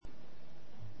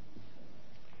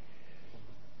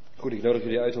Goed, ik nodig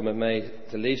jullie uit om met mij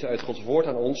te lezen uit Gods woord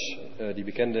aan ons, die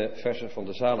bekende versen van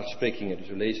de zaligsprekingen. Dus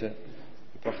we lezen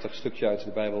een prachtig stukje uit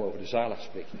de Bijbel over de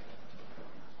zaligsprekingen.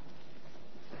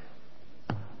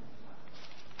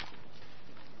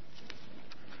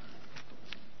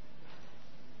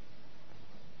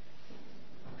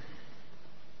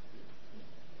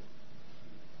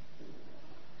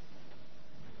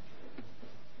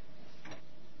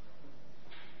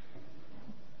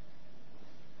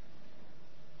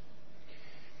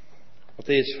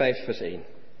 Mattheüs 5, vers 1.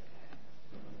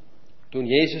 Toen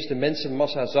Jezus de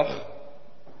mensenmassa zag,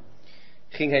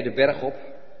 ging hij de berg op.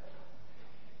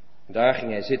 Daar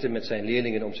ging hij zitten met zijn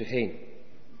leerlingen om zich heen.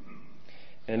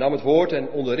 En hij nam het woord en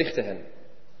onderrichtte hen.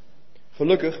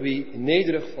 Gelukkig wie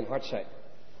nederig van hart zijn,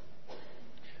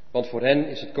 want voor hen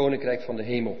is het koninkrijk van de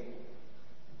hemel.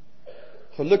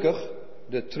 Gelukkig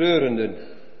de treurenden,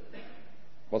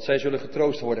 want zij zullen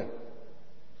getroost worden.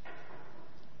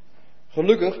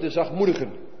 Gelukkig de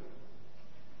zachtmoedigen,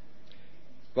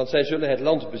 want zij zullen het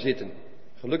land bezitten.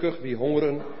 Gelukkig wie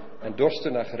hongeren en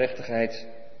dorsten naar gerechtigheid,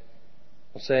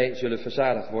 want zij zullen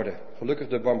verzadigd worden. Gelukkig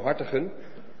de barmhartigen,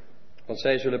 want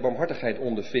zij zullen barmhartigheid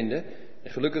ondervinden.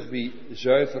 En gelukkig wie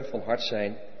zuiver van hart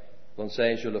zijn, want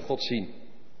zij zullen God zien.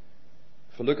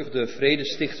 Gelukkig de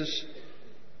vredestichters,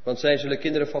 want zij zullen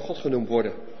kinderen van God genoemd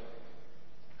worden.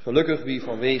 Gelukkig wie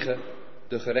vanwege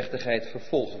de gerechtigheid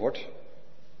vervolgd wordt,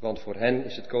 want voor hen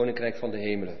is het koninkrijk van de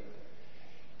hemelen.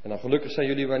 En dan gelukkig zijn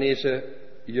jullie wanneer ze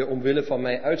je omwille van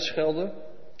mij uitschelden,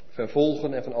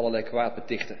 vervolgen en van allerlei kwaad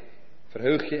betichten.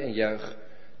 Verheug je en juich,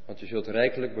 want je zult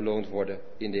rijkelijk beloond worden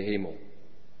in de hemel.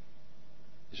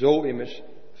 Zo immers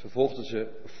vervolgden ze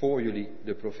voor jullie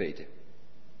de profeten.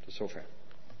 Tot zover.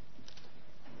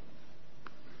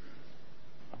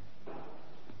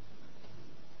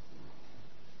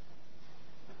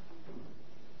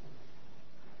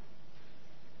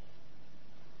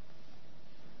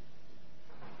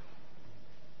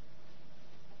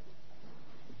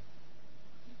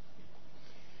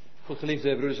 Goed,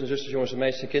 geliefde broeders en zusters, jongens en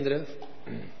meisjes en kinderen.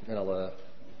 En alle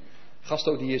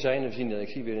gasten ook die hier zijn. Ik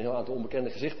zie weer een heel aantal onbekende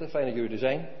gezichten. Fijn dat jullie er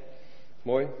zijn.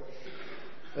 Mooi.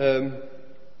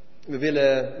 We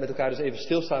willen met elkaar dus even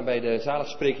stilstaan bij de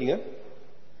zaligsprekingen.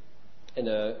 En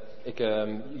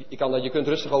je kunt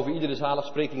rustig over iedere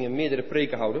zaligsprekingen meerdere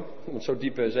preken houden. Want zo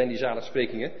diep zijn die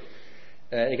zaligsprekingen.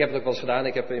 Ik heb het ook wel eens gedaan.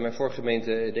 Ik heb in mijn vorige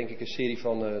gemeente denk ik een serie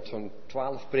van zo'n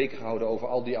 12 preken gehouden over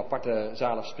al die aparte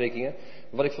zaligsprekingen.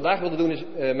 Wat ik vandaag wilde doen is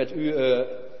met u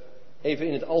even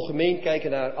in het algemeen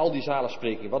kijken naar al die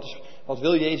zaligsprekingen. Wat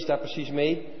wil Jezus daar precies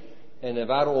mee? En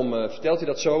waarom vertelt hij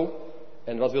dat zo?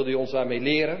 En wat wil hij ons daarmee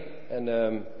leren? En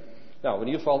in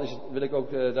ieder geval wil ik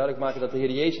ook duidelijk maken dat de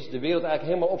Heer Jezus de wereld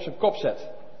eigenlijk helemaal op zijn kop zet.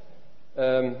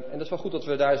 En dat is wel goed dat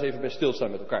we daar eens even bij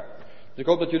stilstaan met elkaar. Dus ik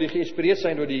hoop dat jullie geïnspireerd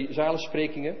zijn door die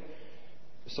zaligsprekingen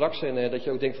straks. En dat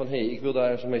je ook denkt van, ik wil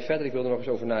daar eens mee verder. Ik wil er nog eens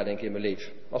over nadenken in mijn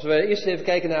leven. Als we eerst even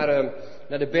kijken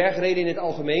naar de bergreden in het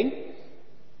algemeen.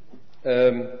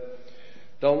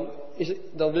 Dan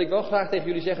wil ik wel graag tegen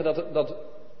jullie zeggen dat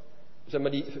zeg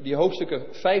maar, die hoofdstukken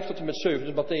 5 tot en met 7,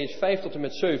 dus Mattheüs 5 tot en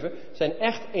met 7, zijn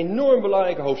echt enorm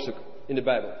belangrijke hoofdstukken in de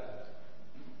Bijbel.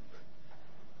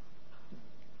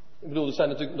 Ik bedoel, er zijn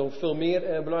natuurlijk nog veel meer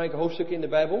belangrijke hoofdstukken in de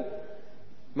Bijbel.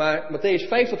 Maar Mattheüs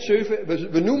 5 tot 7,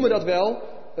 we noemen dat wel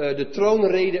de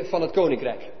troonrede van het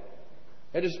koninkrijk.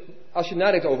 Dus als je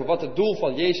nadenkt over wat het doel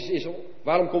van Jezus is,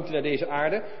 waarom komt hij naar deze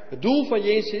aarde? Het doel van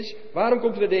Jezus is, waarom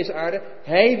komt hij naar deze aarde?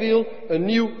 Hij wil een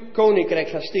nieuw koninkrijk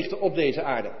gaan stichten op deze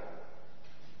aarde.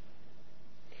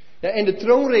 Ja, en de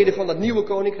troonrede van dat nieuwe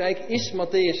koninkrijk is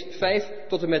Mattheüs 5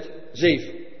 tot en met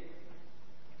 7.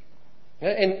 Ja,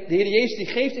 en de Heer Jezus die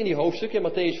geeft in die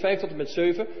hoofdstukken, Mattheüs 5 tot en met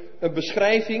 7, een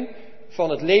beschrijving van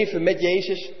het leven met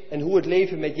Jezus en hoe het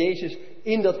leven met Jezus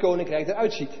in dat koninkrijk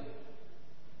eruit ziet.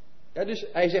 Ja, dus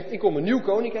hij zegt, ik kom een nieuw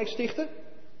koninkrijk stichten.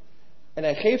 En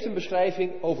hij geeft een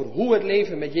beschrijving over hoe het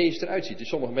leven met Jezus eruit ziet. Dus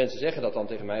sommige mensen zeggen dat dan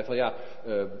tegen mij, van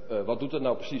wat doet dat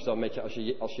nou precies dan met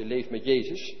je als je leeft met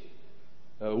Jezus?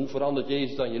 Hoe verandert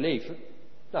Jezus dan je leven?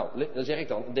 Nou, dan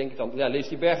denk ik dan, lees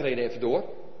die bergreden even door.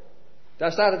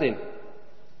 Daar staat het in.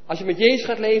 Als je met Jezus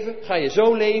gaat leven, ga je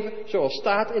zo leven zoals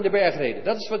staat in de bergreden.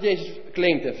 Dat is wat Jezus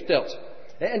claimt en vertelt.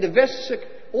 En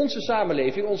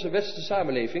onze westerse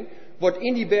samenleving, wordt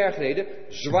in die bergreden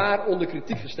zwaar onder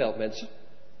kritiek gesteld, mensen.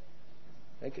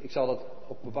 Ik zal dat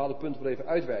op bepaalde punten wel even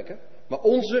uitwerken. Maar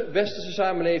onze westerse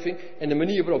samenleving en de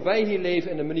manier waarop wij hier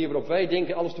leven en de manier waarop wij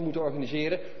denken alles te moeten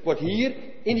organiseren, wordt hier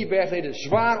in die bergreden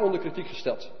zwaar onder kritiek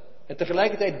gesteld. En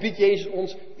tegelijkertijd biedt Jezus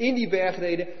ons in die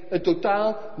bergreden een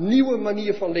totaal nieuwe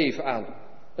manier van leven aan.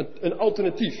 Een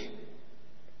alternatief.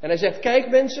 En hij zegt, kijk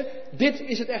mensen, dit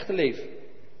is het echte leven.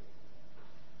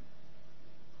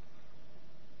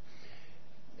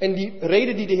 En die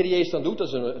reden die de Heer Jezus dan doet, dat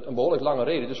is een behoorlijk lange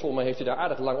reden. Dus volgens mij heeft hij daar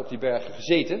aardig lang op die berg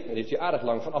gezeten. En heeft hij aardig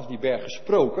lang vanaf die berg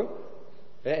gesproken.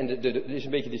 En er is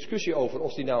een beetje discussie over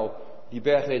of hij nou die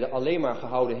bergreden alleen maar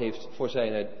gehouden heeft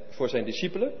voor zijn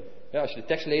discipelen. Ja, als je de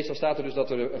tekst leest, dan staat er dus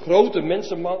dat er een grote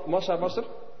mensenmassa was er.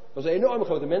 Dat was een enorme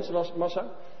grote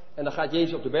mensenmassa. En dan gaat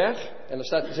Jezus op de berg. En dan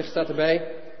staat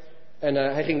erbij. En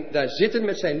hij ging daar zitten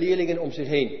met zijn leerlingen om zich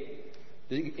heen.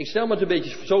 Dus ik stel me het een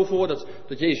beetje zo voor dat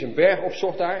Jezus een berg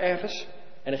opzocht daar ergens.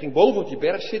 En hij ging boven op die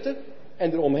berg zitten.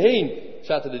 En eromheen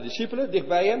zaten de discipelen, dicht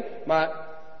bij hem. Maar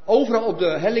overal op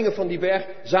de hellingen van die berg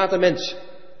zaten mensen.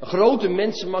 Een grote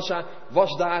mensenmassa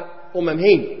was daar om hem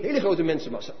heen. Een hele grote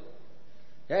mensenmassa.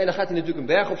 Ja, en dan gaat hij natuurlijk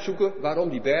een berg opzoeken. Waarom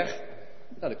die berg?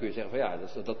 Nou, dan kun je zeggen van ja,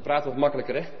 dat praat wat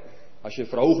makkelijker, hè. Als je een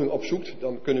verhoging opzoekt,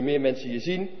 dan kunnen meer mensen je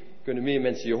zien. Kunnen meer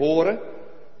mensen je horen.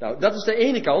 Nou, dat is de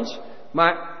ene kant.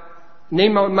 Maar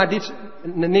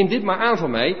neem dit maar aan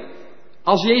van mij.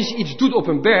 Als Jezus iets doet op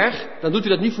een berg, dan doet hij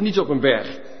dat niet voor niets op een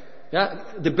berg. Ja,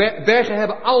 de bergen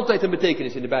hebben altijd een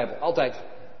betekenis in de Bijbel. Altijd.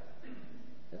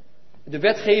 De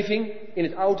wetgeving in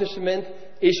het Oude Testament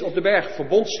is op de berg.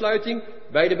 Verbondssluiting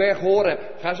bij de berg Horeb.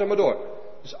 Ga zo maar door.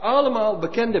 Dus allemaal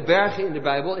bekende bergen in de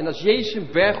Bijbel. En als Jezus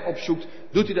een berg opzoekt,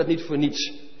 doet hij dat niet voor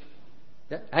niets.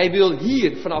 Ja, hij wil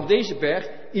hier, vanaf deze berg,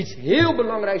 iets heel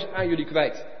belangrijks aan jullie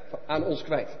kwijt. Aan ons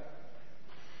kwijt.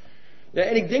 Ja,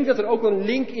 en ik denk dat er ook een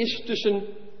link is tussen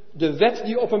de wet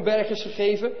die op een berg is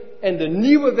gegeven en de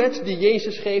nieuwe wet die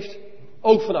Jezus geeft,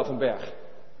 ook vanaf een berg.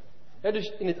 Ja,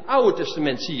 dus in het Oude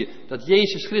Testament zie je dat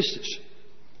Jezus Christus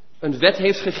een wet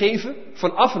heeft gegeven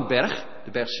vanaf een berg,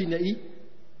 de berg Sinaï.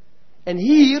 En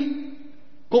hier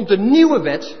komt de nieuwe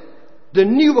wet, de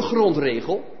nieuwe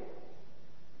grondregel.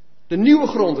 De nieuwe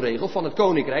grondregel van het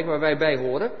koninkrijk waar wij bij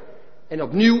horen. En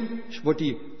opnieuw wordt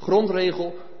die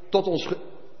grondregel tot ons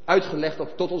uitgelegd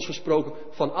of tot ons gesproken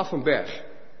vanaf een berg.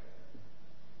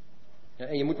 Ja,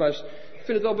 en je moet maar eens, ik vind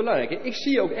het wel belangrijk. Hè?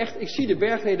 Ik zie de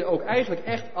bergreden ook eigenlijk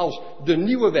echt als de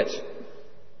nieuwe wet.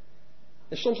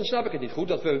 En soms dan snap ik het niet goed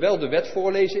dat we wel de wet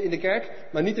voorlezen in de kerk,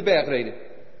 maar niet de bergreden.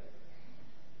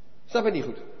 Snap ik niet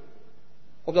goed.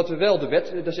 Of dat we wel de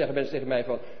wet, dan zeggen mensen tegen mij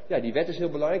van, ja die wet is heel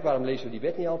belangrijk, waarom lezen we die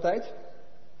wet niet altijd?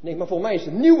 Nee, maar volgens mij is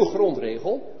de nieuwe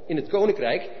grondregel in het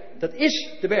koninkrijk, dat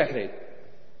is de bergreden.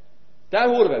 Daar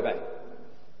horen wij bij.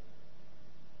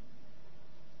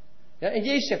 Ja, en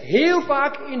Jezus zegt heel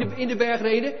vaak in de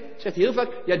bergreden,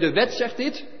 ja de wet zegt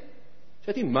dit.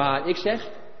 Zegt hij, maar ik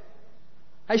zeg.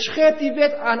 Hij scherpt die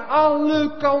wet aan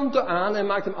alle kanten aan en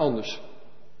maakt hem anders.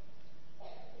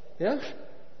 Ja?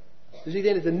 Dus ik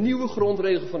denk dat de nieuwe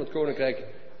grondregel van het koninkrijk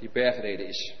die bergreden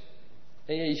is.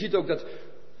 En je ziet ook dat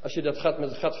als je dat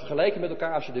gaat vergelijken met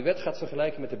elkaar, als je de wet gaat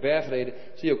vergelijken met de bergreden,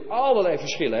 zie je ook allerlei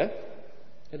verschillen.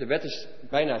 Hè? De wet is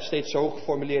bijna steeds zo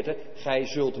geformuleerd, hè? Gij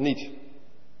zult niet.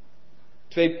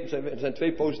 Er zijn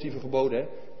twee positieve geboden. Hè?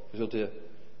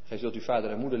 Gij zult uw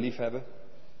vader en moeder lief hebben.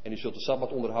 En u zult de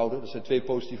Sabbat onderhouden. Dat zijn twee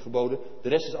positieve geboden. De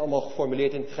rest is allemaal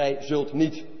geformuleerd in gij zult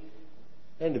niet.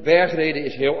 En de bergreden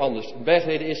is heel anders. De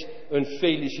bergreden is een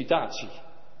felicitatie.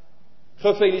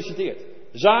 Gefeliciteerd.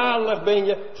 Zalig ben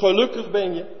je, gelukkig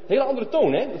ben je. Hele andere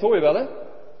toon, hè? Dat hoor je wel, hè?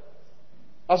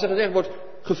 Als er gezegd wordt,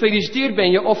 gefeliciteerd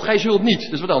ben je of gij zult niet.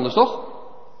 Dat is wat anders, toch?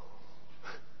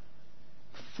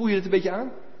 Voel je het een beetje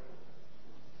aan?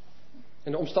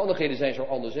 En de omstandigheden zijn zo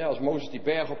anders, hè? Als Mozes die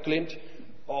berg opklimt.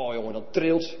 Oh jongen, dan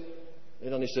trilt. En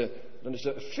dan is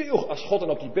er veel, als God dan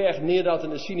op die berg neerdaalt in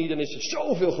de Sinai, dan is er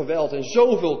zoveel geweld en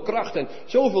zoveel kracht en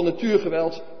zoveel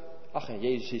natuurgeweld. Ach, en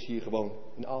Jezus is hier gewoon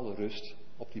in alle rust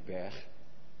op die berg.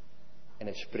 En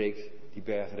hij spreekt die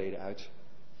bergreden uit.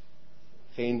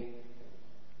 Geen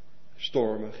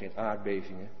stormen, geen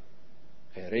aardbevingen,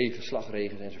 geen regen,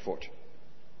 slagregen enzovoort.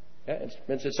 Ja, en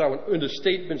mensen, het zou een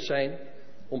understatement zijn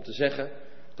om te zeggen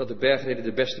dat de bergreden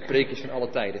de beste preek is van alle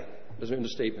tijden. Dat is een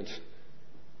understatement.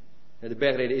 De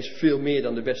bergreden is veel meer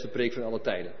dan de beste preek van alle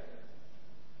tijden.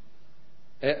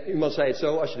 Iemand zei het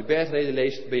zo, als je de bergreden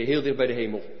leest, ben je heel dicht bij de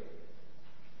hemel.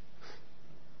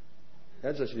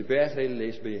 Dus als je de bergreden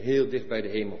leest, ben je heel dicht bij de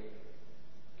hemel.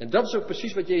 En dat is ook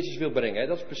precies wat Jezus wil brengen.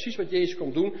 Dat is precies wat Jezus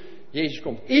komt doen. Jezus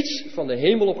komt iets van de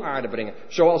hemel op aarde brengen.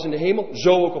 Zoals in de hemel,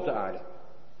 zo ook op de aarde.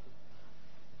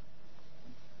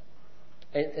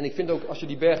 En ik vind ook, als je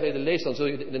die bergreden leest,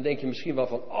 dan denk je misschien wel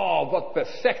van, oh, wat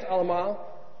perfect allemaal.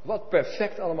 Wat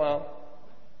perfect allemaal.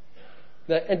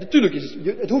 Nee, en natuurlijk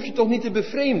het hoeft je toch niet te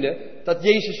bevreemden dat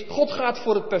Jezus, God gaat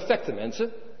voor het perfecte,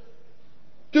 mensen.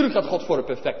 Tuurlijk gaat God voor het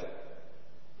perfecte.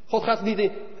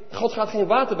 God gaat geen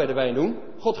water bij de wijn doen.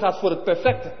 God gaat voor het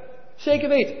perfecte. Zeker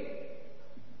weten.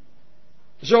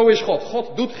 Zo is God.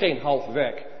 God doet geen half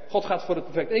werk. God gaat voor het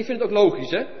perfecte. En ik vind het ook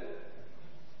logisch, hè.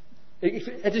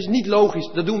 Het is niet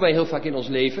logisch, dat doen wij heel vaak in ons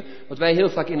leven. Wat wij heel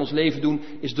vaak in ons leven doen,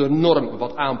 is de norm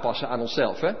wat aanpassen aan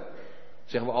onszelf. Hè?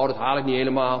 Zeggen we, dat haal ik niet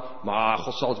helemaal, maar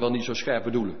God zal het wel niet zo scherp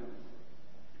bedoelen.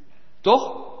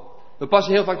 Toch? We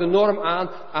passen heel vaak de norm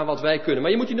aan wat wij kunnen.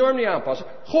 Maar je moet die norm niet aanpassen.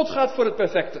 God gaat voor het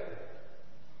perfecte.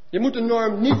 Je moet de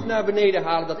norm niet naar beneden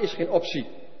halen, dat is geen optie.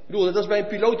 Ik bedoel, dat is bij een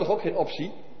piloot toch ook geen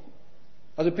optie?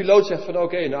 Als een piloot zegt van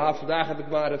oké, vandaag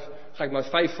ga ik maar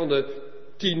 5 van de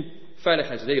 10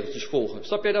 veiligheidsregeltjes volgen.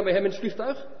 Stap jij dan bij hem in het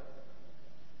vliegtuig?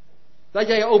 Laat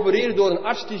jij je opereren door een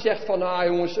arts die zegt van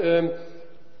jongens,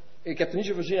 ik heb er niet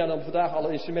zoveel zin aan om vandaag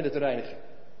alle instrumenten te reinigen.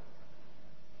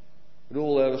 Ik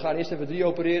bedoel, we gaan eerst even 3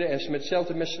 opereren en met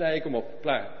hetzelfde mes snijden, kom op,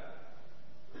 klaar.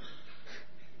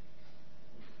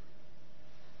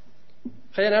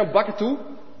 Ga jij naar een bakker toe,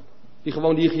 die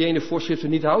gewoon die hygiënevoorschriften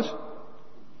niet houdt?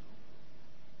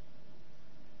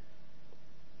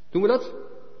 Doen we dat?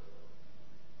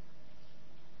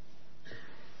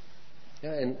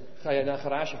 Ja, en ga jij naar een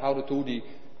garagehouder toe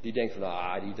die denkt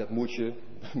van, dat moet je,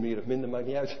 meer of minder, maakt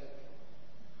niet uit.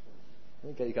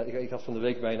 Ik had van de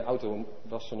week bij een auto,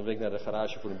 was van de week naar de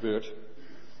garage voor een beurt.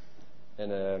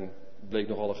 En bleek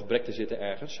nogal een gebrek te zitten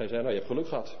ergens. Hij zei, je hebt geluk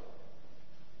gehad.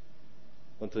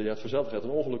 Want je had vanzelf een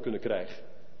ongeluk kunnen krijgen.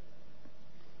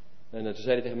 En toen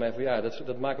zei hij tegen mij van,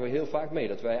 dat maken we heel vaak mee.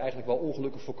 Dat wij eigenlijk wel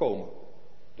ongelukken voorkomen.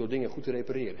 Door dingen goed te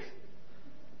repareren.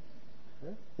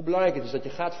 Hoe belangrijk het is dat je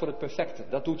gaat voor het perfecte.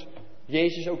 Dat doet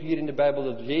Jezus ook hier in de Bijbel.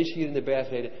 Dat doet Jezus hier in de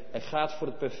bergreden. Hij gaat voor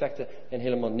het perfecte en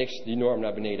helemaal niks die norm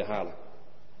naar beneden halen.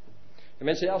 En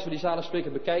mensen, als we die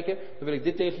zaligsprekingen bekijken, dan wil ik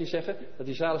dit tegen je zeggen. Dat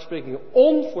die zaligsprekingen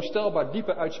onvoorstelbaar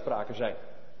diepe uitspraken zijn.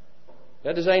 Ja,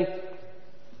 er zijn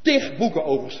 10 boeken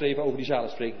over geschreven over die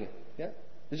zaligsprekingen. Ja?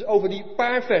 Dus over die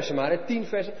paar versen maar, 10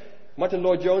 versen. Martin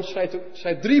Lloyd-Jones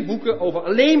schrijft 3 boeken over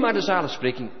alleen maar de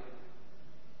zaligsprekingen.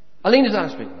 Alleen de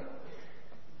zaligsprekingen.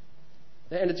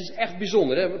 En het is echt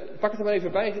bijzonder. Hè? Pak het er maar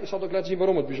even bij. Ik zal het ook laten zien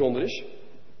waarom het bijzonder is.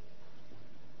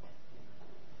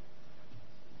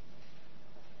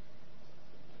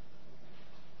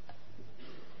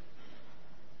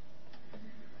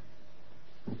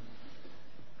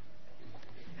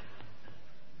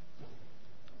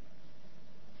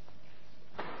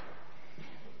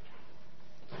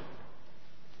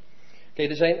 Kijk,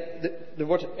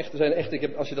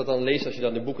 als je dat dan leest, als je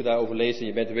dan de boeken daarover leest en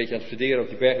je bent een beetje aan het studeren over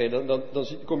die bergreden, dan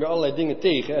kom je allerlei dingen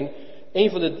tegen. En een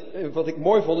van wat ik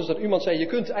mooi vond, is dat iemand zei, je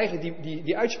kunt eigenlijk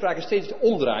die uitspraken steeds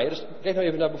omdraaien. Dus kijk nou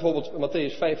even naar bijvoorbeeld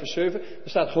Mattheüs 5 vers 7. Er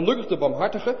staat, gelukkig de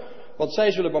barmhartigen, want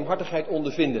zij zullen barmhartigheid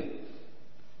ondervinden.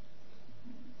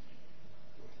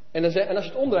 En als je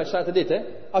het omdraait, staat er dit, hè.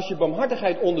 Als je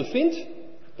barmhartigheid ondervindt,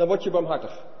 dan word je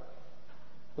barmhartig.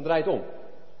 Dan draai je het om.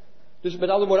 Dus met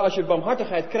andere woorden, als je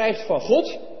barmhartigheid krijgt van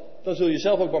God, dan zul je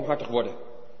zelf ook barmhartig worden.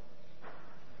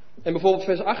 En bijvoorbeeld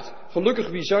vers 8, gelukkig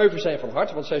wie zuiver zijn van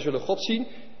hart, want zij zullen God zien.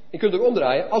 Je kunt het ook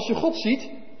omdraaien, als je God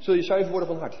ziet, zul je zuiver worden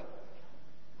van hart.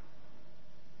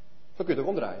 Zo kun je het ook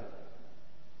omdraaien.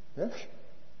 Ja?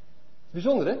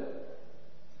 Bijzonder, hè?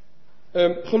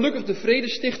 Gelukkig de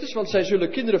vredestichters, want zij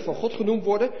zullen kinderen van God genoemd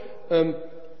worden.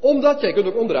 Omdat jij, kunt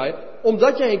het ook omdraaien,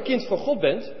 omdat jij een kind van God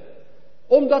bent,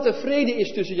 omdat er vrede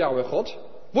is tussen jou en God,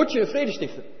 word je een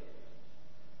vredestichter.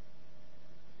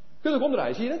 Kun je ook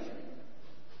omdraaien, zie je dat?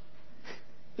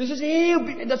 Dus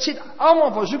dat zit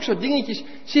allemaal van zulke soort dingetjes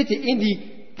zitten in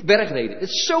die bergreden. Het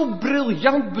is zo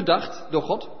briljant bedacht door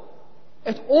God.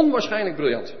 Echt onwaarschijnlijk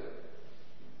briljant.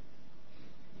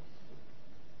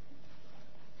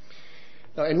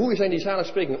 Nou, en hoe zijn die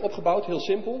zaligsprekingen opgebouwd? Heel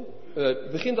simpel.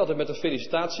 Het begint altijd met een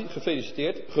felicitatie.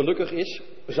 Gefeliciteerd. Gelukkig is.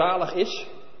 Zalig is.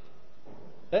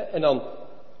 En dan,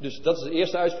 dus dat is de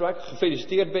eerste uitspraak.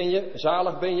 Gefeliciteerd ben je.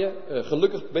 Zalig ben je.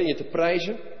 Gelukkig ben je te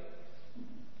prijzen.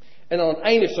 En dan aan het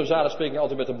einde is zo'n zaligspreking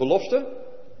altijd met een belofte.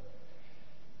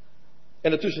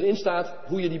 En ertussenin staat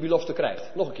hoe je die belofte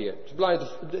krijgt. Nog een keer. Het is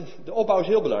belangrijk, de opbouw is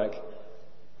heel belangrijk.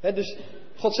 Dus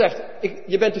God zegt,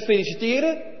 je bent te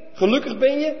feliciteren. Gelukkig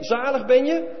ben je. Zalig ben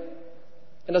je.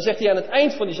 En dan zegt hij aan het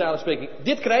eind van die zaligspreking,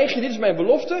 dit krijg je, dit is mijn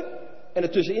belofte. En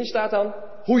ertussenin staat dan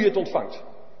hoe je het ontvangt.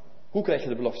 Hoe krijg je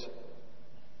de belofte?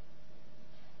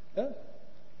 Ja?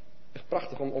 Echt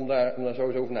prachtig om daar zo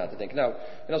eens over na te denken. Nou,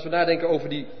 en als we nadenken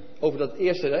over dat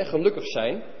eerste, gelukkig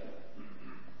zijn.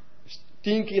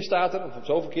 10 keer staat er, of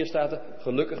zoveel keer staat er,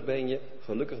 gelukkig ben je,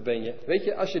 gelukkig ben je. Weet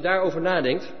je, als je daarover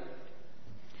nadenkt,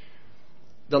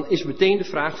 dan is meteen de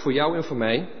vraag voor jou en voor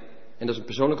mij, en dat is een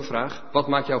persoonlijke vraag, wat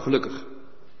maakt jou gelukkig?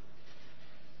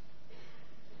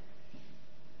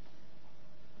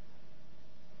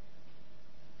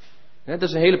 Dat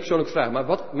is een hele persoonlijke vraag, maar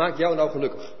wat maakt jou nou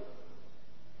gelukkig?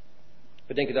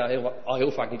 We denken daar al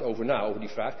heel vaak niet over na, over die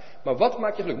vraag. Maar wat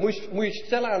maakt je gelukkig? Moet je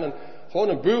stellen aan gewoon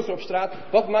een burger op straat.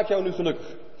 Wat maakt jou nu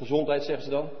gelukkig? Gezondheid, zeggen ze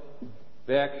dan.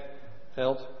 Werk,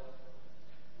 geld.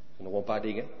 En nog wel een paar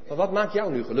dingen. Maar wat maakt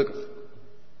jou nu gelukkig?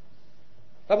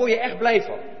 Waar word je echt blij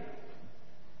van?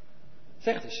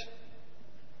 Zeg het eens.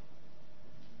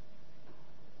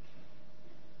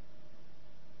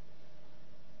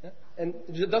 Ja? En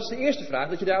dat is de eerste vraag,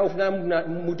 dat je daarover na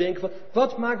moet denken van,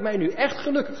 wat maakt mij nu echt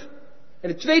gelukkig? En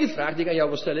de tweede vraag die ik aan jou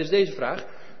wil stellen is deze vraag.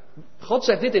 God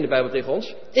zegt dit in de Bijbel tegen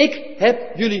ons. Ik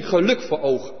heb jullie geluk voor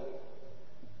ogen.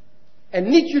 En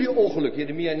niet jullie ongeluk.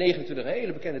 Jeremia 29, een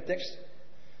hele bekende tekst.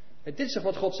 En dit is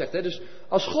wat God zegt. Hè? Dus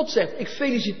als God zegt, ik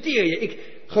feliciteer je,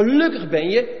 gelukkig ben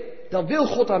je, dan wil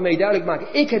God daarmee duidelijk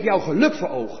maken, ik heb jouw geluk voor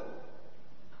ogen.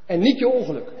 En niet je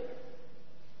ongeluk.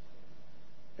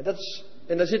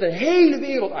 En daar zit een hele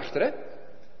wereld achter, hè.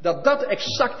 Dat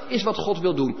exact is wat God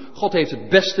wil doen. God heeft het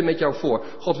beste met jou voor.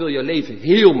 God wil je leven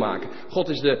heel maken. God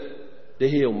is de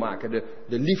heelmaker,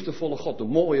 de liefdevolle God, de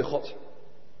mooie God.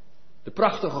 De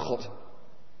prachtige God.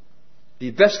 Die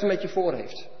het beste met je voor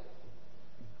heeft.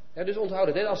 Ja, dus onthoud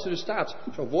het, hè? Als er dus staat,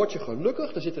 zo'n woordje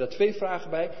gelukkig, dan zitten er 2 vragen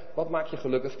bij. Wat maakt je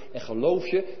gelukkig? En geloof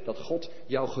je dat God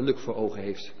jouw geluk voor ogen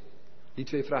heeft? Die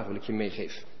 2 vragen wil ik je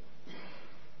meegeven.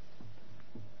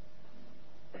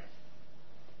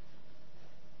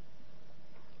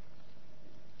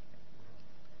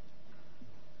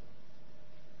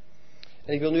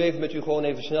 En ik wil nu even met u gewoon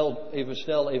even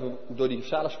snel door die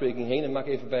zaligspreking heen en maak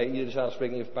even bij iedere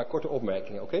zaligspreking even een paar korte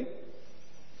opmerkingen, oké?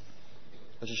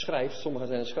 Als je schrijft, sommigen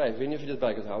zijn aan het schrijven, ik weet niet of je dat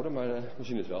bij kunt houden, maar we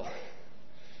zien het wel.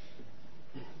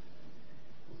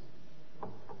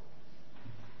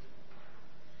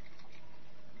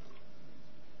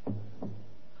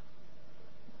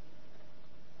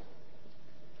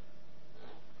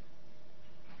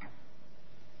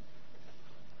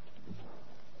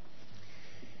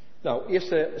 Nou,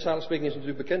 eerste zaligspreking is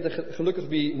natuurlijk bekend. Gelukkig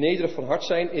wie nederig van hart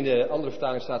zijn. In de andere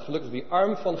vertaling staat gelukkig wie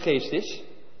arm van geest is.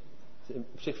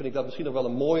 Op zich vind ik dat misschien nog wel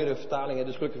een mooiere vertaling. Hè?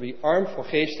 Dus gelukkig wie arm van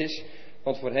geest is.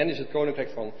 Want voor hen is het koninkrijk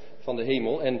van de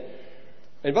hemel. En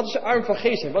wat is arm van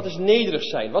geest zijn? Wat is nederig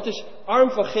zijn? Wat is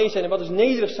arm van geest zijn en wat is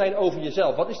nederig zijn over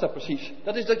jezelf? Wat is dat precies?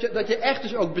 Dat is dat je echt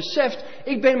dus ook beseft.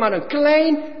 Ik ben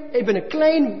een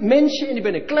klein mensje en ik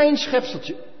ben een klein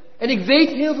schepseltje. En ik weet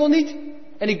heel veel niet.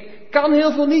 En ik kan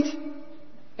heel veel niet.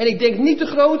 En ik denk niet te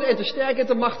groot en te sterk en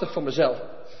te machtig van mezelf.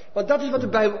 Want dat is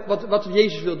wat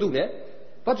Jezus wil doen, hè?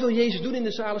 Wat wil Jezus doen in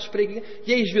de zaligsprekingen?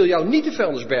 Jezus wil jou niet de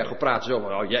vuilnisberg op praten. Zo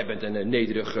van, jij bent een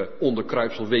nederig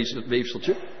onderkruipsel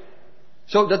weefseltje.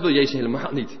 Zo, dat wil Jezus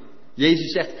helemaal niet.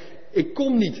 Jezus zegt, ik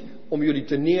kom niet om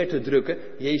jullie neer te drukken.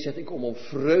 Jezus zegt, ik kom om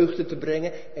vreugde te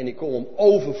brengen en ik kom om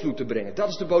overvloed te brengen. Dat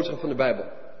is de boodschap van de Bijbel.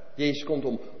 Jezus komt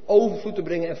om overvloed te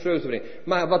brengen en vreugde te brengen.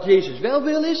 Maar wat Jezus wel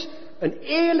wil is, een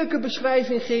eerlijke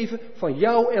beschrijving geven van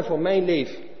jou en van mijn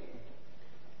leven.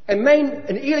 En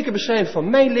een eerlijke beschrijving van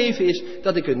mijn leven is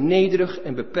dat ik een nederig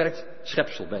en beperkt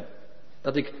schepsel ben.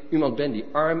 Dat ik iemand ben die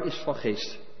arm is van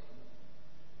geest.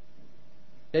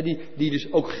 Ja, die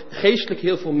dus ook geestelijk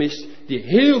heel veel mist. Die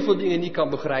heel veel dingen niet kan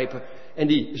begrijpen. En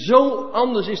die zo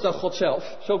anders is dan God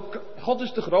zelf. God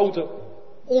is de grote,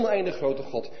 oneindig grote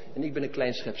God. En ik ben een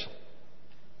klein schepsel.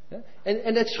 Ja?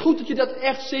 En het is goed dat je dat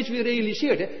echt steeds weer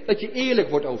realiseert. Hè? Dat je eerlijk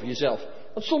wordt over jezelf.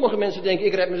 Want sommige mensen denken,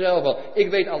 ik red mezelf wel. Ik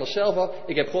weet alles zelf wel.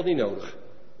 Ik heb God niet nodig.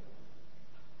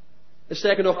 En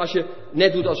sterker nog, als je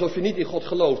net doet alsof je niet in God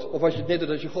gelooft. Of als je het net doet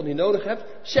als je God niet nodig hebt.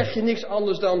 Zeg je niks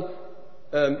anders dan,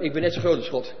 ik ben net zo groot als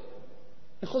God.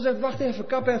 En God zegt, wacht even,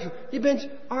 kap even. Je bent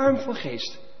arm van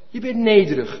geest. Je bent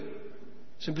nederig.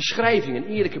 Het is een beschrijving, een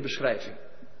eerlijke beschrijving.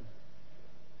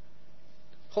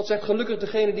 God zegt, gelukkig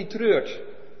degene die treurt.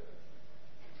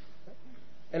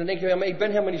 En dan denk je, ja, maar ik ben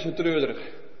helemaal niet zo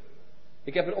treurig.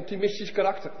 Ik heb een optimistisch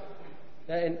karakter.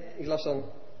 Ja, en ik las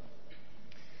dan,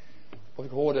 of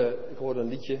ik hoorde een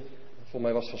liedje, volgens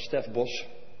mij was het van Stef Bos.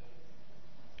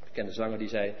 Een bekende zanger die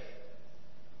zei,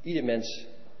 ieder mens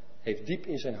heeft diep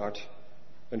in zijn hart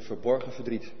een verborgen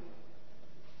verdriet.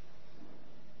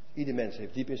 Ieder mens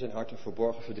heeft diep in zijn hart een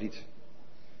verborgen verdriet.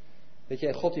 Weet je,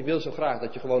 en God die wil zo graag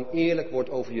dat je gewoon eerlijk wordt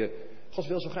over je. God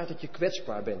wil zo graag dat je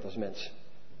kwetsbaar bent als mens.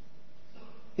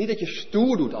 Niet dat je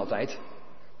stoer doet altijd,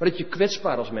 maar dat je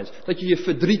kwetsbaar als mens. Dat je je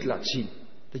verdriet laat zien.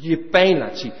 Dat je je pijn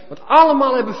laat zien. Want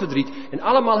allemaal hebben we verdriet en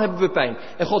allemaal hebben we pijn.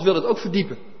 En God wil het ook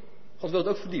verdiepen. God wil het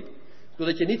ook verdiepen.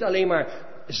 Zodat je niet alleen maar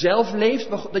zelf leeft,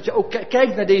 maar dat je ook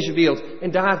kijkt naar deze wereld.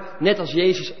 En daar, net als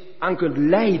Jezus, aan kunt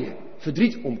lijden.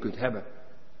 Verdriet om kunt hebben.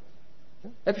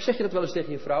 Zeg je dat wel eens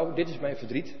tegen je vrouw? Dit is mijn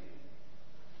verdriet.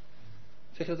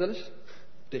 Zeg je dat wel eens?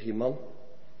 Tegen je man?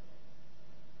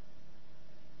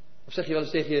 Of zeg je wel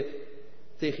eens tegen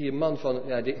tegen je man van,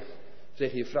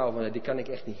 tegen je vrouw van, dit kan ik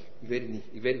echt niet.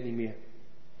 Ik weet het niet meer.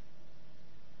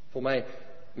 Voor mij,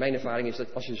 mijn ervaring is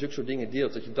dat als je zulke soort dingen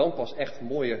deelt, dat je dan pas echt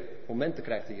mooie momenten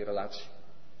krijgt in je relatie.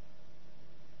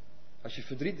 Als je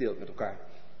verdriet deelt met elkaar.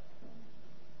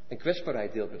 En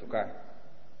kwetsbaarheid deelt met elkaar.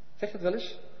 Zeg je het wel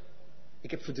eens?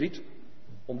 Ik heb verdriet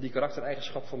om die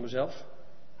karaktereigenschap van mezelf.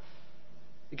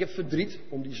 Ik heb verdriet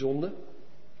om die zonde.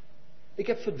 Ik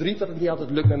heb verdriet dat het niet altijd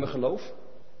lukt met mijn geloof.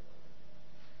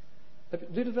 Doe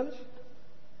je dat wel eens?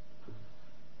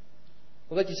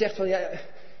 Omdat je zegt van,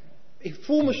 ik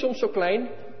voel me soms zo klein.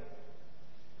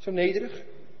 Zo nederig.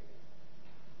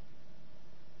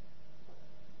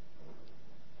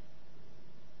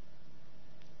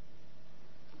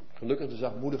 Gelukkig de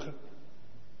zachtmoedige.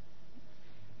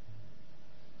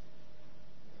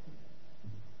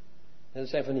 En dat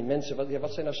zijn van die mensen,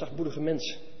 wat zijn nou zachtmoedige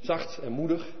mensen? Zacht en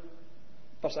moedig.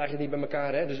 Past eigenlijk niet bij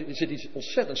elkaar, hè? Er zit iets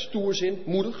ontzettend stoers in,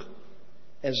 moedig.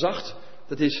 En zacht,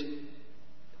 dat is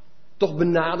toch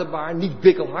benaderbaar, niet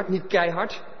bikkelhard, niet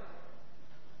keihard.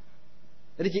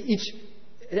 En dat je iets,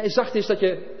 en zacht is dat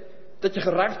je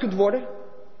geraakt kunt worden.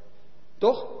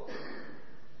 Toch?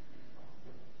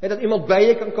 En dat iemand bij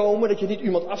je kan komen, dat je niet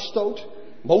iemand afstoot.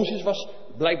 Mozes was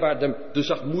blijkbaar de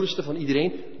zachtmoedigste van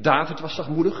iedereen. David was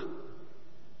zachtmoedig.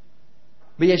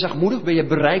 Ben jij zachtmoedig? Ben je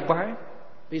bereikbaar?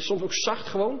 Ben je soms ook zacht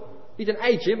gewoon? Niet een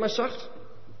eitje, maar zacht.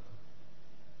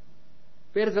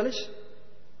 Ben je dat wel eens?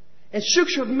 En zulke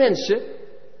soort mensen,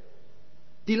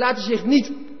 die laten zich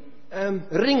niet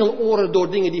ringeloren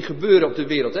door dingen die gebeuren op de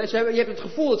wereld. Hè. Je hebt het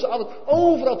gevoel dat ze altijd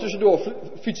overal tussendoor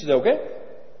fietsen ook, hè?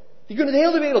 Die kunnen de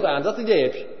hele wereld aan, dat idee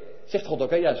heb je. Zegt God ook,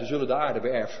 hè? Ja, ze zullen de aarde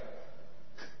beërven.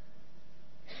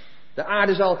 De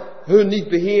aarde zal hun niet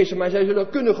beheersen, maar zij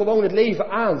kunnen gewoon het leven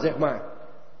aan, zeg maar.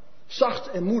 Zacht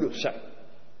en moedig zijn.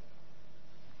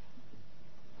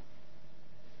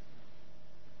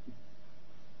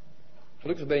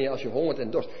 Gelukkig ben je als je hongert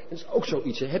en dorst. En dat is ook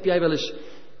zoiets, hè? Heb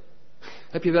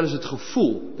je wel eens het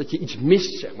gevoel dat je iets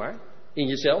mist, zeg maar, in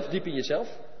jezelf, diep in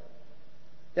jezelf?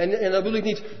 En dan bedoel ik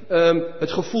niet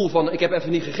het gevoel van, ik heb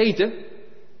even niet gegeten.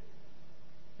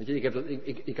 Weet je,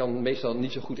 ik kan meestal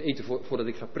niet zo goed eten voordat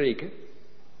ik ga preken.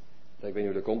 Ik weet niet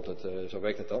hoe dat komt, zo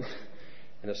werkt het dan.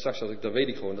 En dan straks, dan weet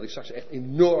ik gewoon dat ik straks echt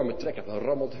enorme trek heb. Dan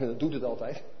rammelt en dat doet het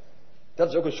altijd. Dat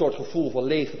is ook een soort gevoel van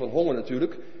leegte, van honger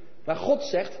natuurlijk. Maar God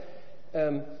zegt,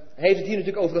 hij heeft het hier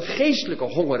natuurlijk over een geestelijke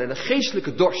honger en een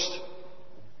geestelijke dorst.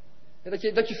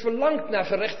 Dat je verlangt naar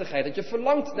gerechtigheid, dat je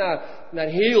verlangt naar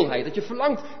heelheid, dat je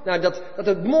verlangt naar dat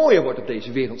het mooier wordt op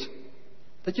deze wereld.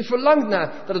 Dat je verlangt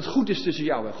naar dat het goed is tussen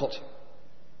jou en God.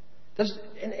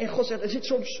 En God zegt, er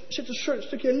zit een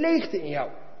stukje leegte in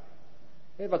jou.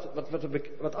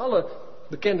 Wat alle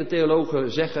bekende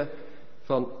theologen zeggen,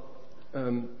 van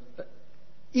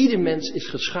ieder mens is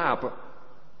geschapen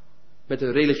met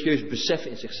een religieus besef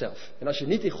in zichzelf. En als je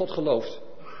niet in God gelooft,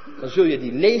 dan zul je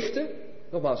die leegte,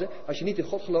 nogmaals, hè, als je niet in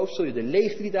God gelooft, zul je de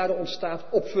leegte die daardoor ontstaat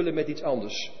opvullen met iets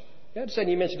anders. Ja, er zijn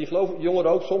die mensen die geloven,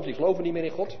 jongeren ook soms, die geloven niet meer in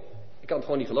God. Ik kan het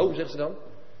gewoon niet geloven, zeggen ze dan.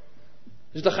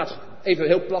 Dus dan gaat, even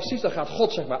heel plastisch, dan gaat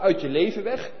God zeg maar uit je leven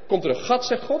weg. Komt er een gat,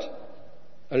 zegt God.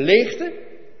 Een leegte.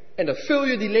 En dan vul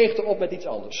je die leegte op met iets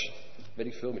anders. Weet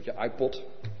ik veel, met je iPod.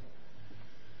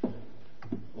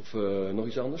 Of nog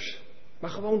iets anders. Maar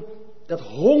gewoon dat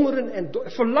hongeren en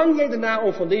verlang jij ernaar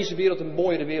om van deze wereld een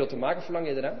mooiere wereld te maken? Verlang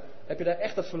jij ernaar? Heb je daar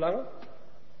echt dat verlangen?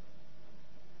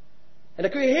 En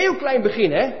dan kun je heel klein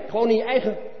beginnen, hè? Gewoon in je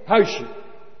eigen huisje.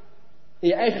 In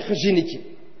je eigen gezinnetje.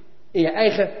 In je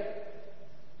eigen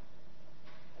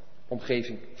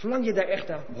omgeving. Verlang je daar echt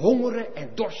naar hongeren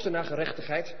en dorsten naar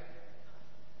gerechtigheid?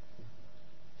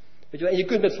 Weet je wel, en je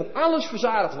kunt met van alles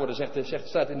verzadigd worden,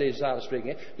 staat in deze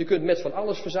salenspreking. Hè? Je kunt met van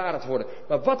alles verzadigd worden.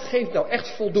 Maar wat geeft nou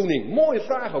echt voldoening? Mooie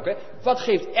vraag ook, hè? Wat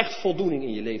geeft echt voldoening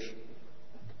in je leven?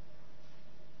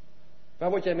 Waar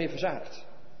word jij mee verzadigd?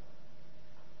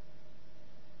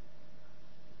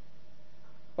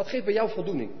 Wat geeft bij jou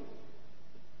voldoening?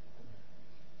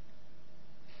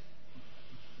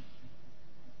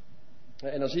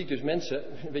 En dan zie ik dus mensen,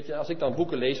 weet je, als ik dan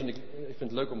boeken lees, en ik vind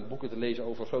het leuk om boeken te lezen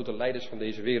over grote leiders van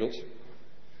deze wereld.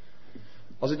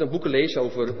 Als ik dan boeken lees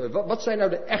over, wat zijn nou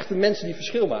de echte mensen die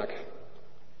verschil maken?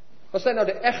 Wat zijn nou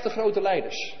de echte grote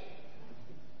leiders?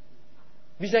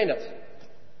 Wie zijn dat?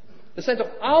 Dat zijn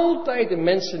toch altijd de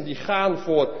mensen die gaan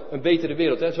voor een betere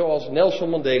wereld, hè? Zoals Nelson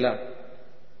Mandela.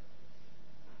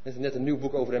 Er is net een nieuw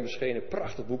boek over hem verschenen,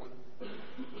 prachtig boek.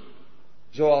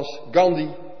 Zoals Gandhi.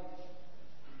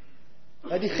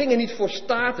 Ja, die gingen niet voor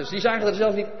status, die zagen er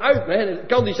zelfs niet uit. Maar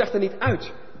Gandhi zag er niet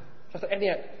uit. Zag er echt niet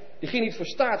uit. Die ging niet voor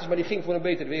status, maar die ging voor een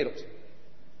betere wereld.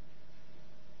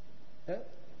 Ja?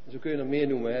 Zo kun je nog meer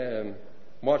noemen. Hè?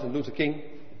 Martin Luther King,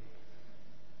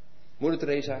 Moeder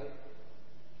Teresa.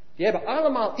 Die hebben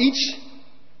allemaal iets,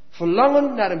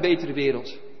 verlangen naar een betere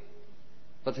wereld.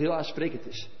 Wat heel aansprekend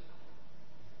is.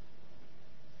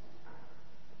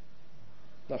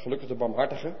 Nou, gelukkig de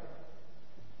barmhartige.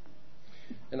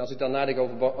 En als ik dan nadenk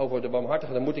over de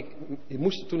barmhartige, dan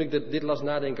moest toen ik dit las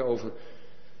nadenken over...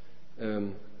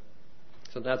 ik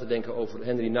zat na te denken over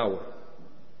Henry Nouwen.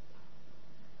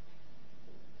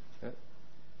 Ja.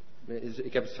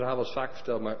 Ik heb het verhaal wel eens vaak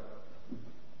verteld, maar...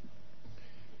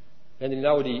 Henry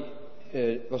Nouwen die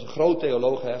was een groot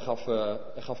theoloog. Hij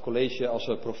gaf college als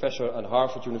professor aan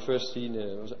Harvard University.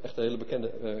 Dat was echt een hele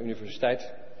bekende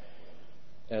universiteit.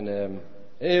 En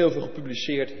heel veel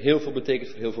gepubliceerd, heel veel betekend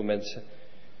voor heel veel mensen.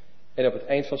 En op het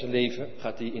eind van zijn leven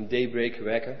gaat hij in Daybreak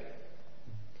werken.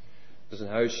 Dat is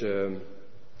een huis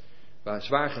waar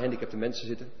zwaar gehandicapte mensen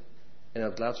zitten. En aan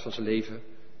het laatst van zijn leven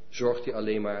zorgt hij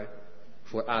alleen maar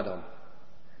voor Adam.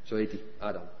 Zo heet hij,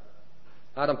 Adam.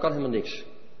 Adam kan helemaal niks.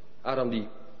 Adam die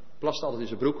plast altijd in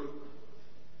zijn broek.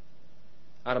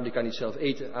 Adam die kan niet zelf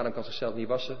eten. Adam kan zichzelf niet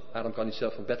wassen. Adam kan niet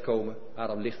zelf van bed komen.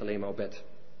 Adam ligt alleen maar op bed.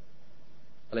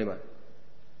 Alleen maar.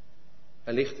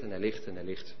 Hij ligt en hij ligt en hij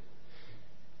ligt.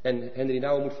 En Henry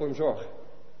Nouwen moet voor hem zorgen.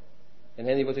 En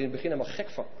Henry wordt er in het begin helemaal gek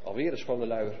van. Alweer een schone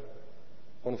luier.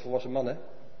 Gewoon een volwassen man, hè.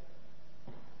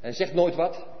 Hij zegt nooit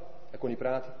wat. Hij kon niet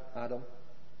praten, Adam.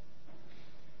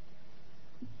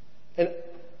 En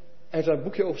hij heeft daar een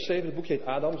boekje over geschreven. Het boekje heet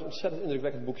Adam. Dat is een ontzettend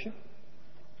indrukwekkend boekje.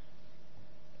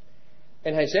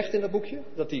 En hij zegt in dat boekje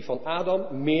dat hij van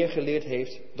Adam meer geleerd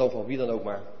heeft dan van wie dan ook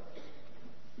maar.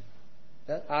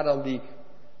 Adam die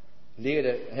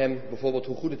leerde hem bijvoorbeeld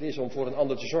hoe goed het is om voor een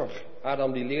ander te zorgen.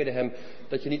 Adam die leerde hem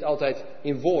dat je niet altijd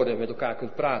in woorden met elkaar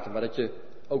kunt praten, maar dat je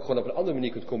ook gewoon op een andere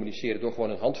manier kunt communiceren door gewoon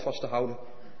een hand vast te houden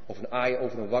of een aai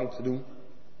over een wang te doen.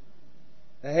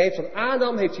 Van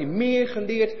Adam heeft hij meer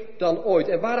geleerd dan ooit.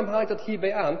 En waarom haal ik dat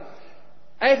hierbij aan?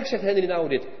 Eigenlijk zegt Henry Nouwen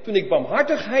dit. Toen ik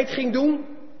barmhartigheid ging doen,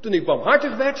 toen ik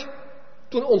barmhartig werd,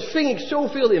 toen ontving ik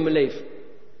zoveel in mijn leven.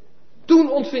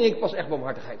 Toen ontving ik pas echt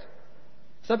barmhartigheid.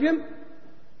 Snap je hem?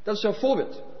 Dat is zo'n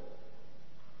voorbeeld.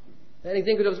 En ik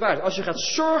denk dat het waar is. Als je gaat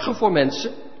zorgen voor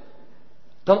mensen,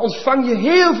 dan ontvang je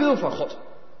heel veel van God.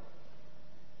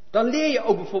 Dan leer je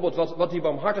ook bijvoorbeeld wat die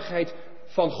barmhartigheid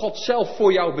van God zelf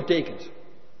voor jou betekent.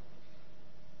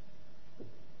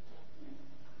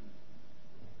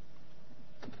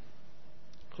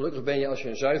 Gelukkig ben je als je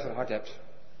een zuiver hart hebt.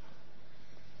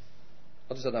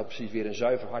 Wat is dat nou precies weer, een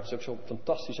zuiver hart? Dat is ook zo'n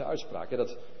fantastische uitspraak. Hè?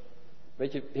 Dat,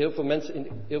 weet je, heel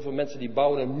veel mensen die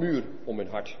bouwen een muur om hun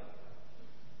hart.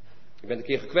 Je bent een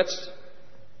keer gekwetst.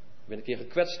 Je bent een keer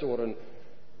gekwetst door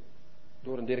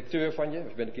een directeur van je.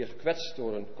 Je bent een keer gekwetst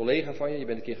door een collega van je. Je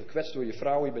bent een keer gekwetst door je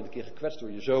vrouw. Je bent een keer gekwetst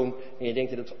door je zoon. En je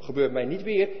denkt, dat gebeurt mij niet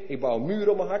weer. Ik bouw een muur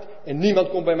om mijn hart en niemand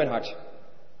komt bij mijn hart.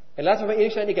 En laten we maar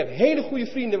eerlijk zijn, ik heb hele goede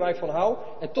vrienden waar ik van hou.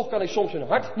 En toch kan ik soms hun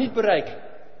hart niet bereiken.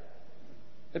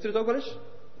 Hebt u dat ook wel eens?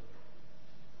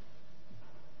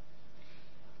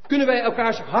 Kunnen wij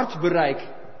elkaars hart bereiken?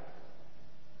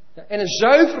 Ja, en een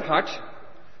zuiver hart,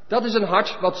 dat is een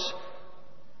hart wat...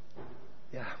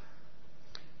 Ja,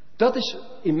 dat is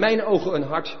in mijn ogen een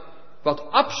hart wat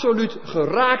absoluut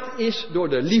geraakt is door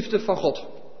de liefde van God.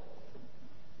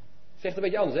 Zegt een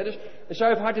beetje anders, hè? Dus een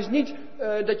zuiver hart is niet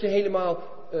dat je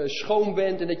helemaal schoon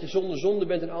bent en dat je zonder zonde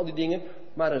bent en al die dingen.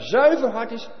 Maar een zuiver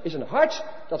hart is een hart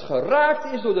dat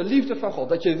geraakt is door de liefde van God.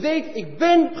 Dat je weet, ik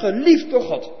ben geliefd door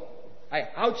God. Hij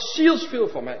houdt zielsveel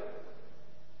van mij.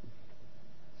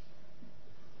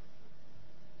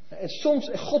 En soms,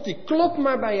 God die klopt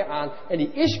maar bij je aan en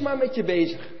die is maar met je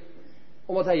bezig.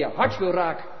 Omdat hij je hart wil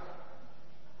raken.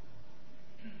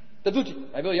 Dat doet hij.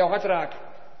 Hij wil jouw hart raken.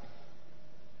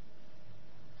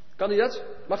 Kan hij dat?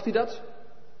 Mag hij dat?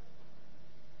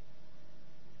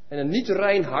 En een niet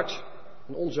rein hart,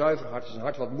 een onzuiver hart, is een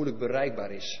hart wat moeilijk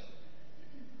bereikbaar is.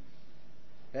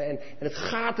 En het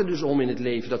gaat er dus om in het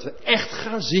leven dat we echt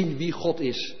gaan zien wie God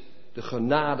is. De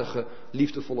genadige,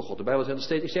 liefdevolle God. De Bijbel zegt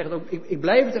steeds, ik zeg het ook, ik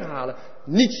blijf het herhalen.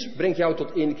 Niets brengt jou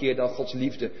tot inkeer dan Gods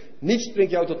liefde. Niets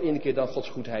brengt jou tot inkeer dan Gods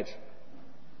goedheid.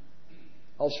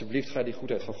 Alsjeblieft, ga die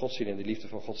goedheid van God zien en die liefde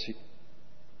van God zien.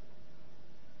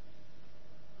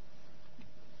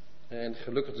 En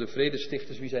gelukkig de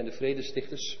vredestichters. Wie zijn de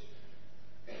vredestichters?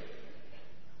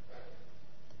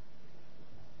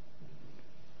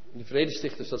 De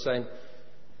vredestichters,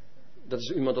 dat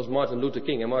is iemand als Martin Luther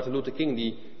King. En Martin Luther King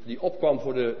die opkwam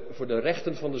voor de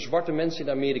rechten van de zwarte mensen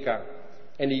in Amerika.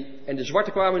 En de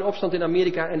zwarten kwamen in opstand in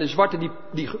Amerika. En de zwarten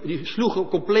die sloegen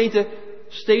complete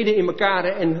steden in elkaar.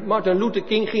 En Martin Luther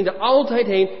King ging er altijd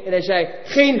heen. En hij zei,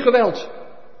 geen geweld.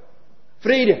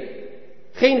 Vrede.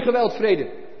 Geen geweld,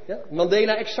 vrede. Ja?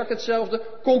 Mandela exact hetzelfde.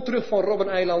 Komt terug van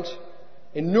Robben-eiland.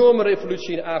 Enorme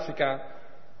revolutie in Afrika.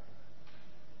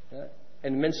 Ja?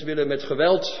 En mensen willen met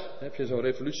geweld, heb je zo'n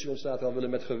revolutie ontstaat wel, willen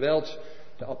met geweld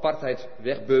de apartheid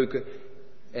wegbeuken.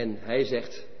 En hij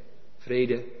zegt,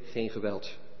 vrede, geen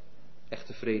geweld.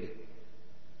 Echte vrede.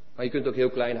 Maar je kunt het ook heel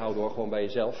klein houden hoor, gewoon bij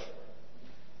jezelf.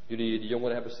 Jullie, die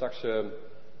jongeren hebben straks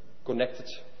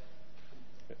Connected.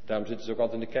 Daarom zitten ze ook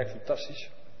altijd in de kerk, fantastisch.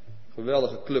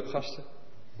 Geweldige club gasten.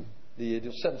 Die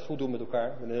ontzettend goed doen met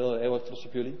elkaar. Ik ben heel erg trots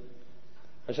op jullie.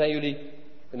 Maar zijn jullie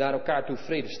naar elkaar toe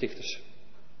vredestichters?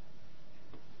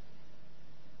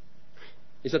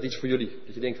 Is dat iets voor jullie?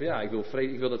 Dat je denkt van ja, ik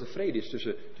wil dat er vrede is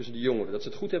tussen de jongeren. Dat ze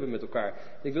het goed hebben met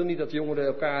elkaar. Ik wil niet dat de jongeren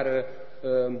elkaar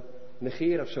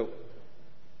negeren of zo.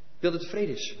 Ik wil dat er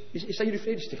vrede is. Zijn jullie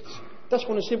vredestichters? Dat is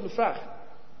gewoon een simpele vraag.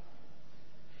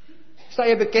 Sta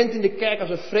je bekend in de kerk als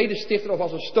een vredestichter of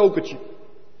als een stokertje?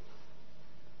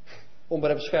 Om maar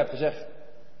even scherp te zeggen.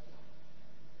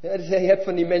 Ja, je hebt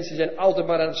van die mensen die zijn altijd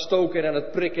maar aan het stoken en aan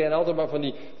het prikken en altijd maar van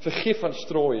die vergif aan het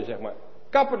strooien, zeg maar.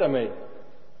 Kapper daarmee.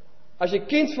 Als je een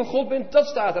kind van God bent, dat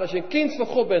staat er. Als je een kind van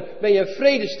God bent, ben je een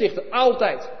vredestichter.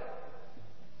 Altijd.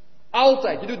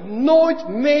 Altijd. Je doet nooit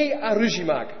mee aan ruzie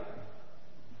maken.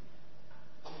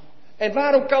 En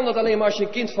waarom kan dat alleen maar als je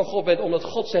een kind van God bent? Omdat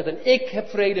God zegt, en ik heb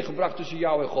vrede gebracht tussen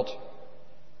jou en God.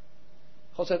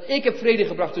 God zegt, ik heb vrede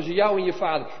gebracht tussen jou en je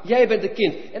vader. Jij bent een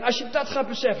kind. En als je dat gaat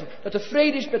beseffen, dat er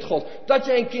vrede is met God, dat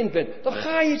jij een kind bent, dan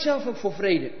ga je zelf ook voor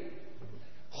vrede.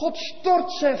 God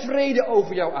stort zijn vrede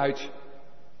over jou uit.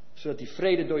 Zodat die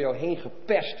vrede door jou heen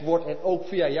geperst wordt en ook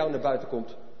via jou naar buiten komt.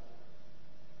 Dat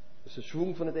is de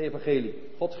zwoeng van het evangelie.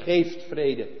 God geeft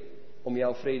vrede om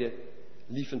jouw vrede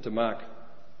lievend te maken.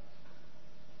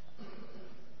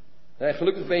 En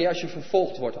gelukkig ben je als je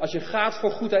vervolgd wordt. Als je gaat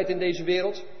voor goedheid in deze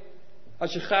wereld.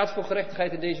 Als je gaat voor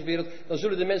gerechtigheid in deze wereld. Dan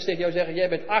zullen de mensen tegen jou zeggen, jij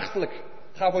bent achterlijk.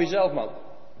 Ga voor jezelf, man.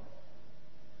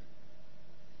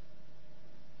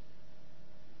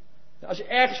 Als je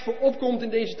ergens voor opkomt in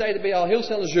deze tijd, dan ben je al heel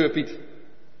snel een zeurpiet.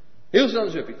 Heel snel een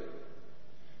zeurpiet.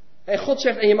 En God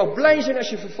zegt, en je mag blij zijn als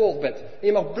je vervolgd bent. En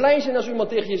je mag blij zijn als iemand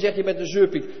tegen je zegt, je bent een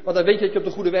zeurpiet. Want dan weet je dat je op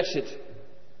de goede weg zit.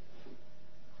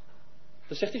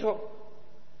 Dat zegt hij gewoon.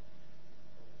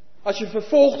 Als je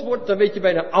vervolgd wordt, dan weet je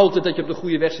bijna altijd dat je op de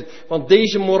goede weg zit. Want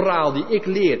deze moraal die ik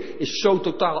leer, is zo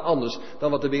totaal anders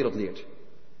dan wat de wereld leert.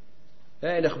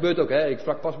 En dat gebeurt ook, ik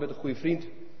sprak pas met een goede vriend.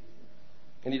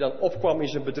 En die dan opkwam in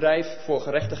zijn bedrijf voor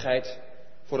gerechtigheid.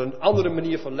 Voor een andere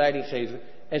manier van leiding geven.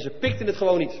 En ze pikten het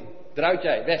gewoon niet. Eruit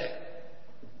jij, weg.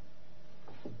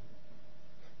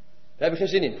 Daar heb ik geen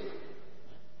zin in.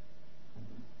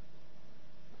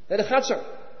 Nee, dat gaat zo.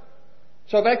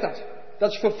 Zo werkt dat.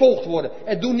 Dat is vervolgd worden.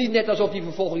 En doe niet net alsof die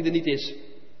vervolging er niet is.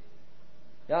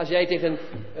 Ja, als jij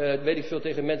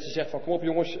tegen mensen zegt van kom op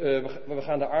jongens, we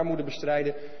gaan de armoede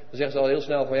bestrijden. Dan zeggen ze al heel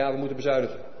snel van ja, we moeten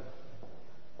bezuinigen.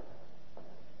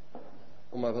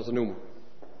 Om maar wat te noemen.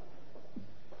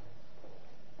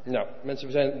 Nou, mensen,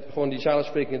 we zijn gewoon die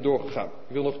zalensprekingen doorgegaan.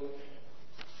 Ik wil nog een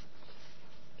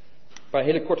paar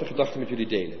hele korte gedachten met jullie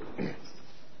delen.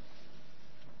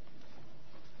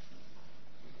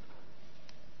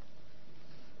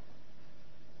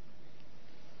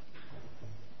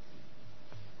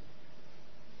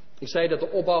 Ik zei dat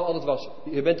de opbouw altijd was.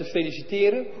 Je bent te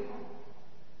feliciteren.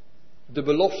 De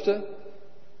belofte.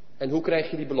 En hoe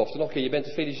krijg je die belofte? Nog een keer, je bent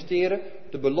te feliciteren.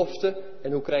 De belofte.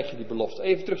 En hoe krijg je die belofte?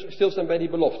 Even terug stilstaan bij die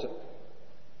belofte.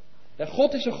 En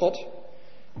God is een God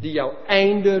die jou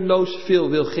eindeloos veel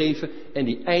wil geven. En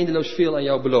die eindeloos veel aan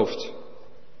jou belooft.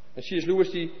 En C.S. Lewis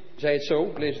die zei het zo.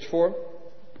 Ik lees het voor.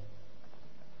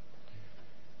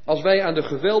 Als wij aan de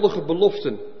geweldige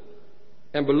beloften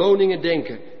en beloningen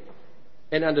denken.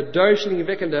 En aan de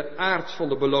duizelingwekkende aard van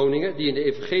de beloningen die in de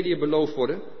evangelie beloofd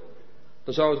worden,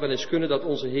 dan zou het wel eens kunnen dat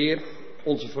onze Heer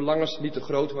onze verlangens niet te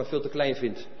groot, maar veel te klein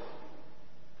vindt.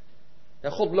 Ja,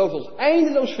 God belooft ons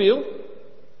eindeloos veel.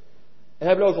 En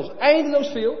hij belooft ons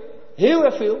eindeloos veel. Heel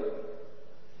erg veel.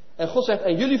 En God zegt,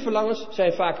 en jullie verlangens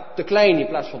zijn vaak te klein in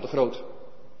plaats van te groot.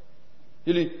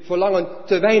 Jullie verlangen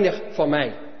te weinig van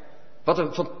mij. Wat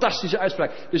een fantastische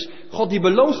uitspraak. Dus God die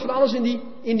belooft van alles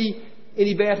in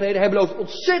die bergreden. Hij belooft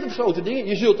ontzettend grote dingen.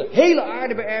 Je zult de hele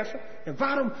aarde beërven. En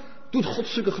waarom doet God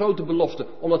zulke grote beloften?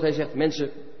 Omdat hij zegt,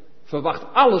 mensen,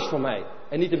 verwacht alles van mij.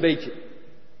 En niet een beetje.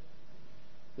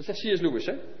 Dat zegt C.S. Lewis,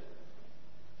 hè?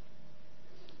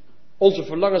 Onze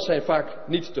verlangens zijn vaak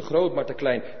niet te groot, maar te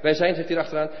klein. Wij zijn, zegt hier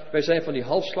achteraan, wij zijn van die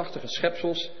halfslachtige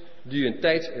schepsels die hun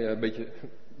tijd, een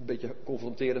beetje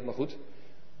confronterend, maar goed.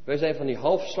 Wij zijn van die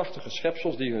halfslachtige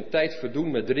schepsels die hun tijd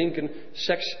verdoen met drinken,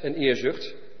 seks en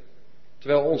eerzucht.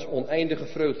 Terwijl ons oneindige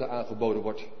vreugde aangeboden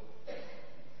wordt.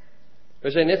 We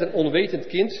zijn net een onwetend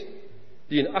kind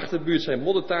die in de achterbuurt zijn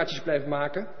moddertaartjes blijft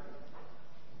maken,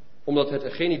 omdat het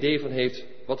er geen idee van heeft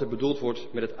wat er bedoeld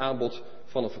wordt met het aanbod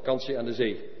van een vakantie aan de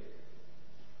zee.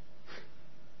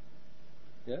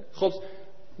 Ja? God,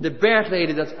 de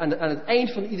bergreden, dat aan het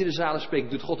eind van iedere zaligspreek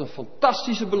doet God een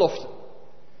fantastische belofte.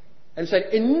 En het zijn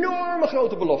enorme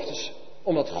grote beloftes.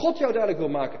 Omdat God jou duidelijk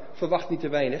wil maken, verwacht niet te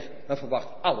weinig, maar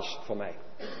verwacht alles van mij.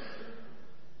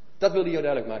 Dat wil hij jou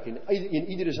duidelijk maken in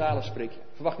iedere zaligspreek.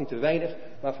 Verwacht niet te weinig,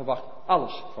 maar verwacht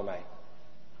alles van mij.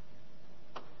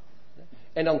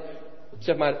 En dan,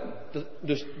 zeg maar,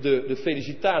 dus de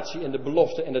felicitatie en de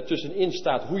belofte en ertussenin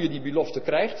staat hoe je die belofte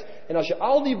krijgt. En als je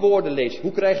al die woorden leest,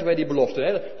 hoe krijgen wij die belofte?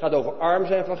 Hè? Het gaat over arm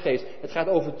zijn van geest. Het gaat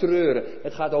over treuren.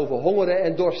 Het gaat over hongeren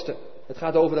en dorsten. Het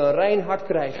gaat over een rein hart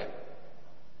krijgen.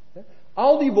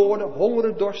 Al die woorden,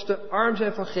 hongeren, dorsten, arm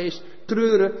zijn van geest,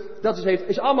 treuren, dat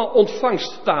is allemaal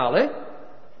ontvangsttaal, hè?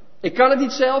 Ik kan het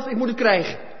niet zelf, ik moet het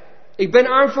krijgen. Ik ben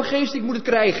arm van geest, ik moet het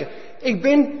krijgen.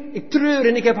 Ik treur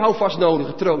en ik heb houvast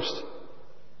nodig, troost.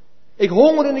 Ik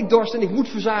honger en ik dorst en ik moet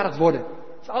verzadigd worden.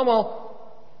 Het is allemaal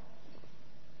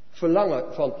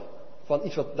verlangen van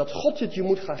iets dat God het je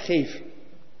moet gaan geven.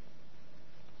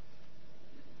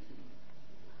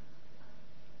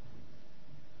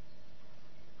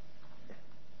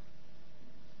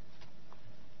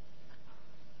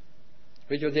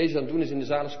 Weet je wat Jezus aan het doen is in de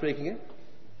zaligsprekingen?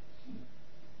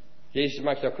 Jezus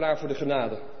maakt jou klaar voor de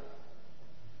genade.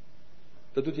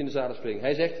 Dat doet hij in de zaligsprekingen.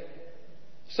 Hij zegt,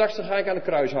 straks dan ga ik aan de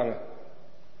kruis hangen.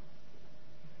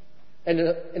 En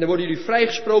dan worden jullie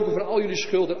vrijgesproken van al jullie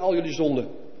schuld en al jullie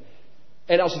zonden.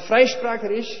 En als de vrijspraak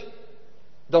er is,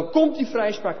 dan komt die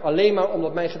vrijspraak alleen maar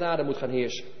omdat mijn genade moet gaan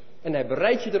heersen. En hij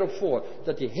bereidt je erop voor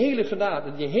dat die hele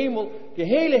genade, die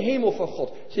hele hemel van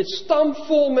God zit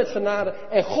stampvol met genade.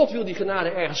 En God wil die genade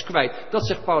ergens kwijt. Dat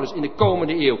zegt Paulus, in de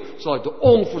komende eeuw zal ik de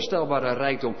onvoorstelbare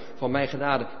rijkdom van mijn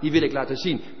genade, die wil ik laten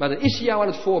zien. Maar dan is hij jou aan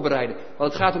het voorbereiden.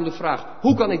 Want het gaat om de vraag,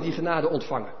 hoe kan ik die genade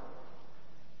ontvangen?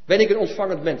 Ben ik een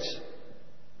ontvangend mens?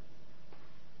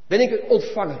 Ben ik een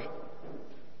ontvanger?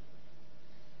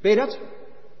 Ben je dat?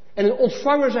 En een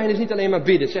ontvanger zijn is niet alleen maar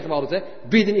bidden, zeggen we altijd, hè?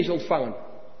 Bidden is ontvangen.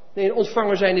 Nee, een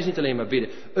ontvanger zijn is niet alleen maar bidden.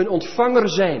 Een ontvanger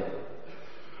zijn,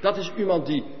 dat is iemand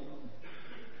die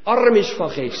arm is van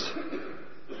geest.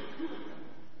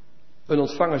 Een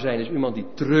ontvanger zijn is iemand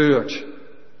die treurt.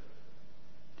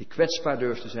 Die kwetsbaar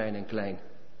durft te zijn en klein.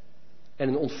 En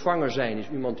een ontvanger zijn is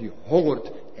iemand die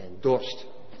hongert en dorst.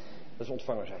 Dat is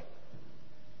ontvanger zijn.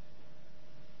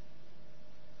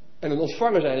 En een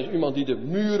ontvanger zijn is iemand die de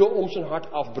muren om zijn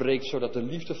hart afbreekt, zodat de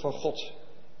liefde van God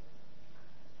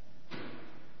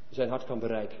zijn hart kan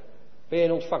bereiken. Ben je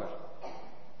een ontvanger?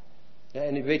 Ja,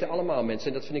 en we weten allemaal mensen,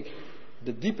 en dat vind ik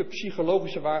de diepe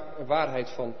psychologische waarheid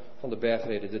van de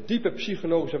bergreden. De diepe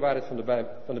psychologische waarheid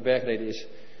van de bergreden is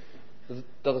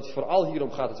dat het vooral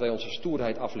hierom gaat dat wij onze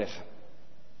stoerheid afleggen.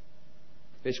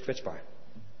 Wees kwetsbaar.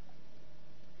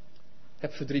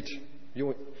 Heb verdriet.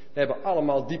 Jongen, we hebben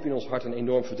allemaal diep in ons hart een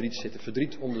enorm verdriet zitten.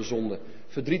 Verdriet om de zonde.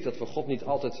 Verdriet dat we God niet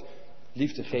altijd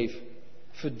liefde geven.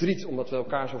 Verdriet omdat we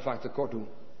elkaar zo vaak tekort doen.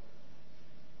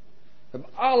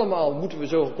 Allemaal moeten we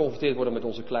zo geconfronteerd worden met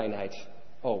onze kleinheid.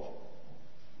 Oh.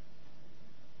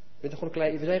 We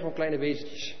zijn gewoon kleine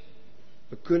wezentjes.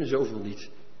 We kunnen zoveel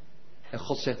niet. En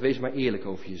God zegt, wees maar eerlijk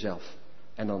over jezelf.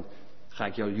 En dan ga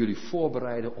ik jullie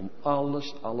voorbereiden om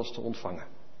alles te ontvangen.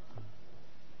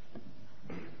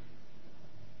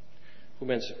 Goed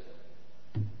mensen.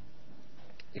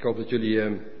 Ik hoop dat jullie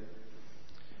een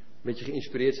beetje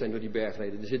geïnspireerd zijn door die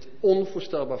bergreden. Er zit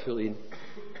onvoorstelbaar veel in.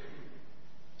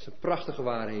 Het zijn prachtige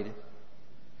waarheden.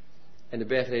 En de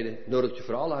bergreden nodigt je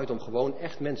vooral uit om gewoon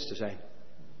echt mens te zijn.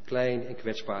 Klein en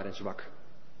kwetsbaar en zwak.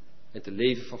 En te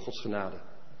leven van Gods genade.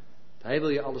 Hij wil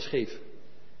je alles geven.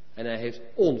 En hij heeft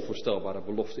onvoorstelbare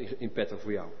beloften in petto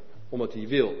voor jou. Omdat hij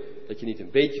wil dat je niet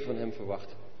een beetje van hem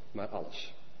verwacht, maar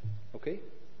alles. Oké?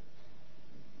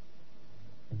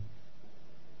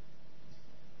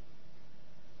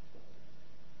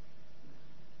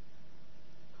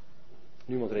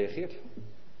 Niemand reageert.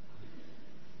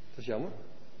 Dat is jammer.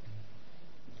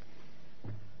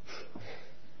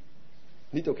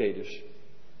 Niet oké dus.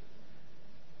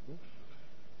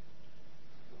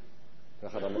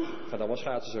 Nou, ga dan maar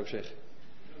schaatsen, zou ik zeggen.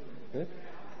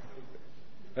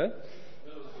 Hè?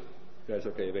 Ja, is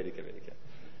oké, weet ik. Ja.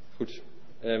 Goed.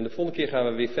 De volgende keer gaan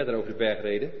we weer verder over de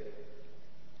bergreden.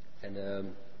 En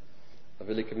dan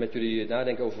wil ik met jullie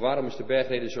nadenken over waarom is de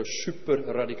bergreden zo super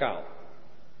radicaal.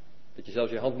 Dat je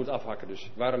zelfs je hand moet afhakken.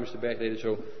 Dus waarom is de bergreden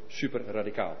zo super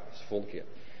radicaal? Dat is de volgende keer.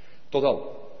 Tot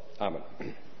dan. Amen.